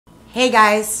Hey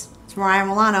guys, it's Mariah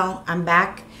Milano. I'm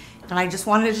back and I just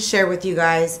wanted to share with you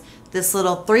guys this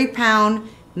little 3-pound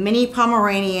mini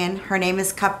Pomeranian. Her name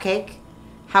is Cupcake.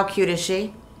 How cute is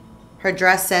she? Her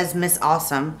dress says Miss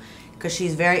Awesome because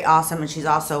she's very awesome and she's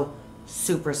also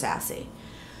super sassy.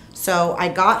 So I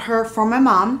got her for my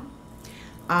mom.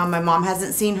 My mom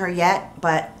hasn't seen her yet,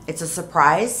 but it's a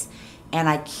surprise and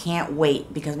I can't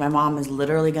wait because my mom is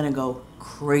literally gonna go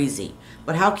crazy.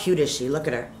 But how cute is she? Look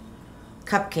at her.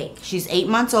 Cupcake. She's 8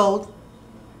 months old,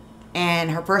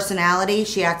 and her personality,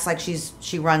 she acts like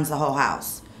she runs the whole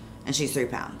house, and she's 3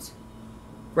 pounds.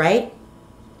 Right?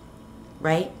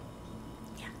 Right?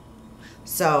 Yeah.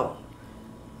 So,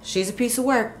 she's a piece of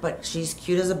work, but she's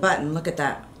cute as a button. Look at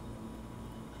that.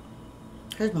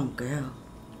 Here's mom girl.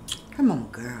 Her mom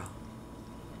girl.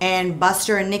 And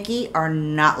Buster and Nikki are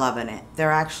not loving it.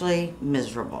 They're actually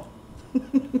miserable.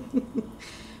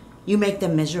 You make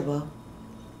them miserable.